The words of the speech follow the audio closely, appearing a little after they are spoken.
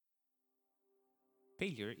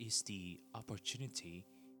Failure is the opportunity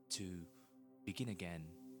to begin again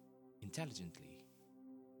intelligently.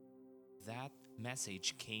 That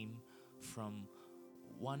message came from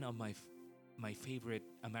one of my favorite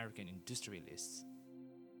American industrialists,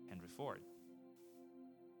 Henry Ford.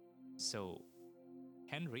 So,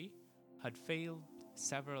 Henry had failed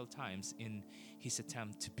several times in his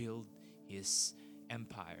attempt to build his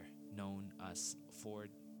empire known as Ford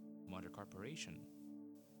Motor Corporation.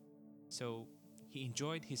 So, he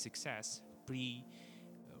enjoyed his success pre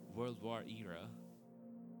World War era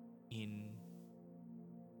in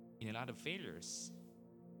in a lot of failures.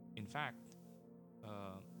 In fact,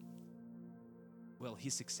 uh, well,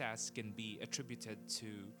 his success can be attributed to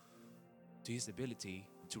his ability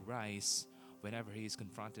to rise whenever he is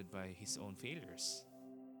confronted by his own failures.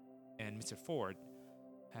 And Mr. Ford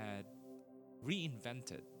had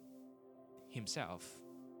reinvented himself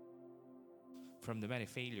from the many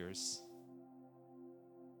failures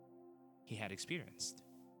he had experienced.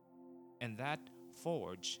 And that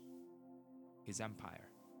forged his empire.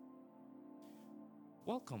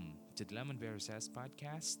 Welcome to the Lemon Bear Says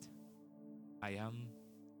podcast. I am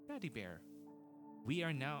Teddy Bear. We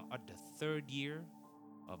are now at the third year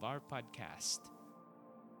of our podcast.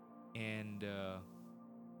 And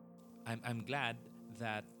I'm glad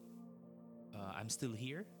that I'm still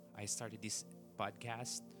here. I started this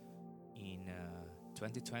podcast in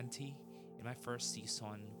 2020. And my first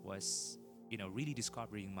season was, really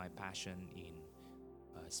discovering my passion in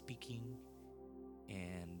speaking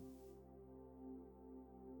and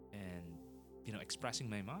and expressing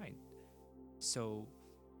my mind. So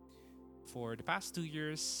for the past 2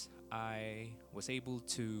 years, I was able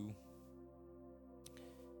to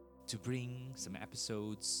bring some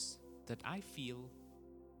episodes that I feel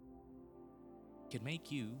can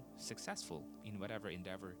make you successful in whatever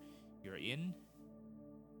endeavor you're in.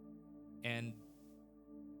 And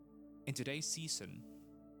in today's season,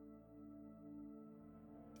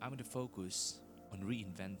 I'm going to focus on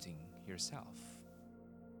reinventing yourself.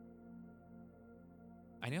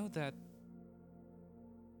 I know that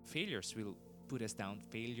failures will put us down.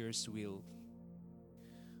 Failures will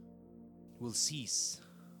seize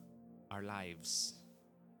our lives.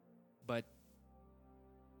 But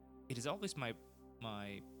it is always my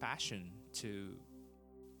passion to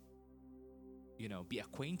be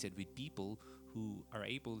acquainted with people who are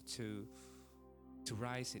able to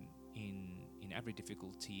rise in every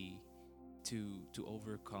difficulty, to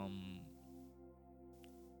overcome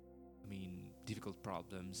difficult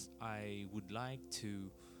problems. I would like to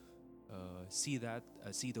see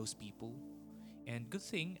those people. And good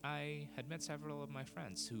thing I had met several of my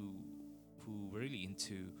friends who were really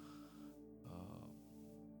into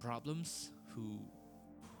problems, who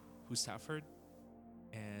suffered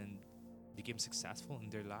and became successful in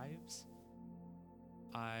their lives.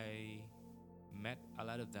 I met a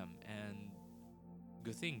lot of them, and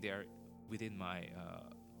good thing they are within my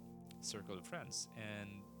circle of friends. And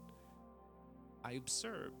I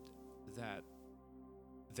observed that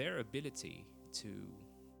their ability to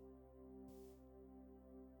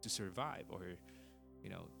survive, or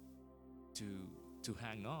to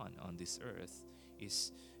hang on this earth,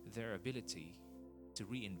 is their ability to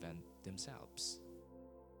reinvent themselves.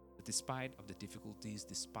 But despite of the difficulties,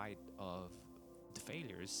 despite of the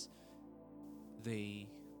failures,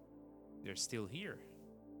 they're still here.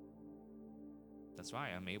 That's why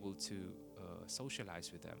I'm able to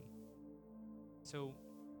socialize with them. So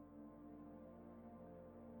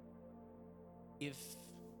if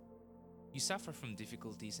you suffer from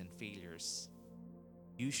difficulties and failures,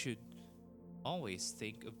 you should always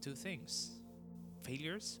think of two things.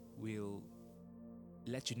 Failures will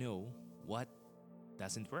let you know what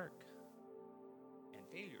doesn't work, and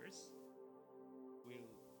failures will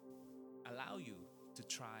allow you to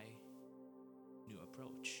try new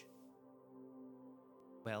approach.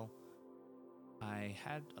 Well, I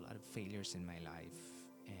had a lot of failures in my life,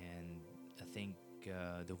 and I think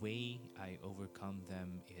the way I overcome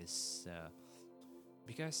them is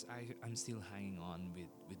because I'm still hanging on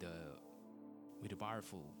with the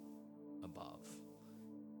powerful above,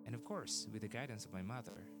 and of course with the guidance of my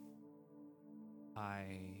mother.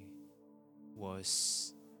 I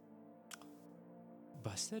was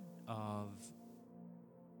busted of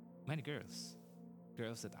many girls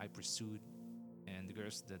that I pursued, and the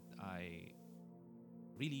girls that I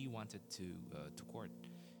really wanted to court.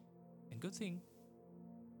 And good thing,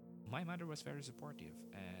 my mother was very supportive,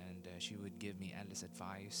 and she would give me endless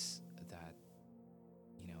advice that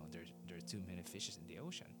there are too many fishes in the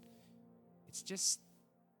ocean. It's just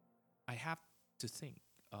I have to think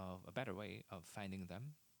of a better way of finding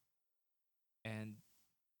them. And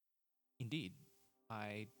indeed,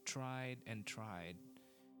 I tried and tried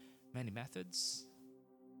many methods.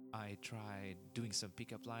 I tried doing some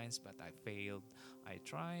pickup lines, but I failed. I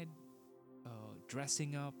tried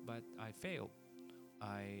dressing up, but I failed.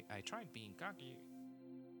 I tried being cocky.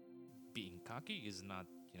 Being cocky is not,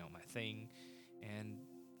 my thing, and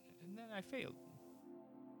then I failed.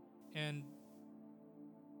 And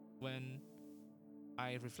when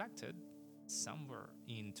I reflected somewhere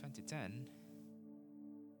in 2010,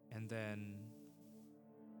 and then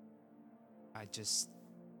I just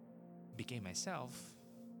became myself,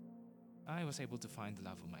 I was able to find the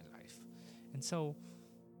love of my life. And so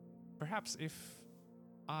perhaps if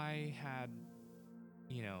I had,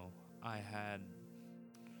 you know, I had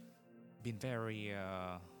been very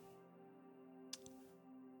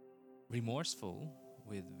remorseful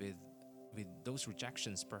with those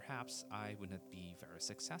rejections, perhaps I would not be very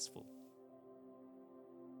successful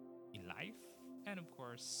in life, and of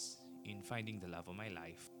course in finding the love of my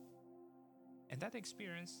life. And that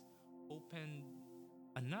experience opened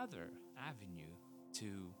another avenue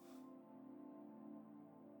to,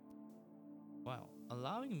 well,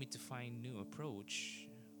 allowing me to find new approach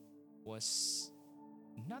was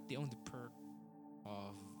not the only perk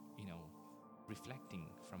of, you know, reflecting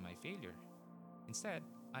from my failure. Instead,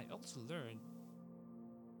 I also learned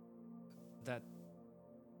that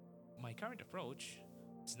my current approach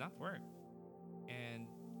does not work, and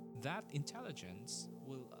that intelligence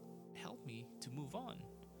will help me to move on.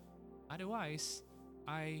 Otherwise,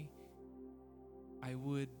 I I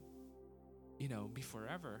would, be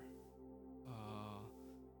forever uh,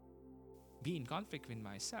 be in conflict with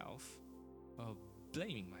myself, uh,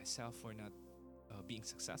 blaming myself for not being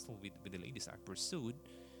successful with the ladies I pursued,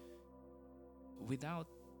 without,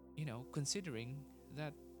 considering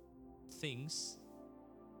that things,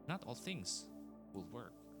 not all things, will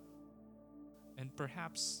work. And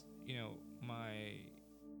perhaps,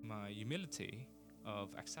 my humility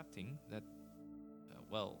of accepting that,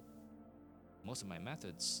 well, most of my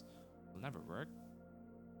methods will never work,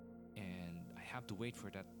 and I have to wait for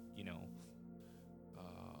that,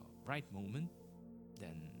 right moment.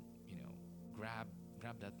 Then, you know, grab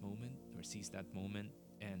grab that moment or seize that moment,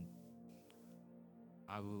 and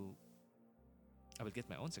I will I will get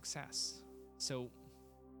my own success. So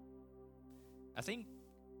I think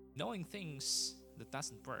knowing things that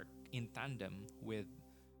doesn't work in tandem with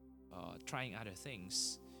trying other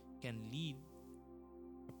things can lead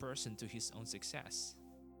a person to his own success.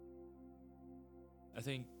 I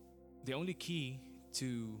think the only key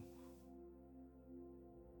to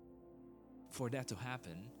for that to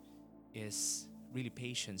happen is really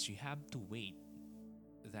patience. You have to wait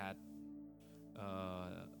that uh,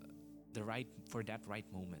 the right for that right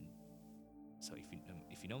moment. So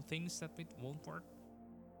if you know things that won't work,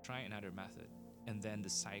 try another method, and then the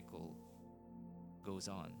cycle goes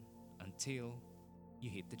on until you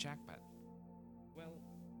hit the jackpot. Well,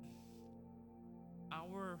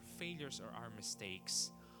 our failures or our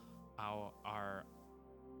mistakes, our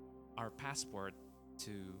passport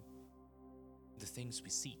to the things we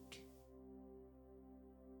seek.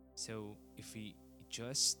 So if we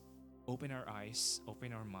just open our eyes,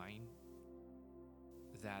 open our mind,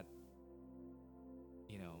 that,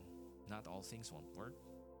 you know, not all things won't work,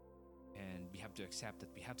 and we have to accept that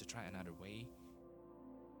we have to try another way,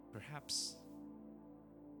 perhaps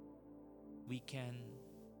we can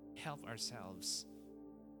help ourselves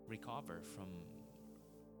recover from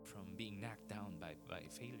being knocked down by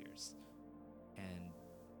failures, and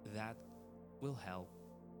that will help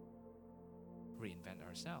reinvent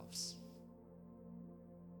ourselves.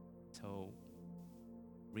 So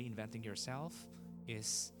reinventing yourself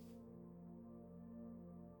is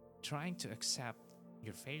trying to accept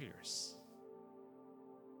your failures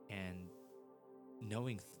and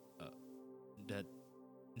knowing that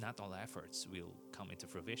not all efforts will come into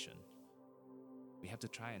fruition. We have to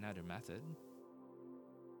try another method,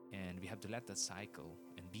 and we have to let that cycle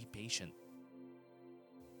and be patient,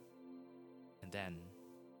 and then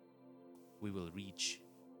we will reach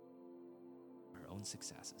our own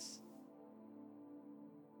successes.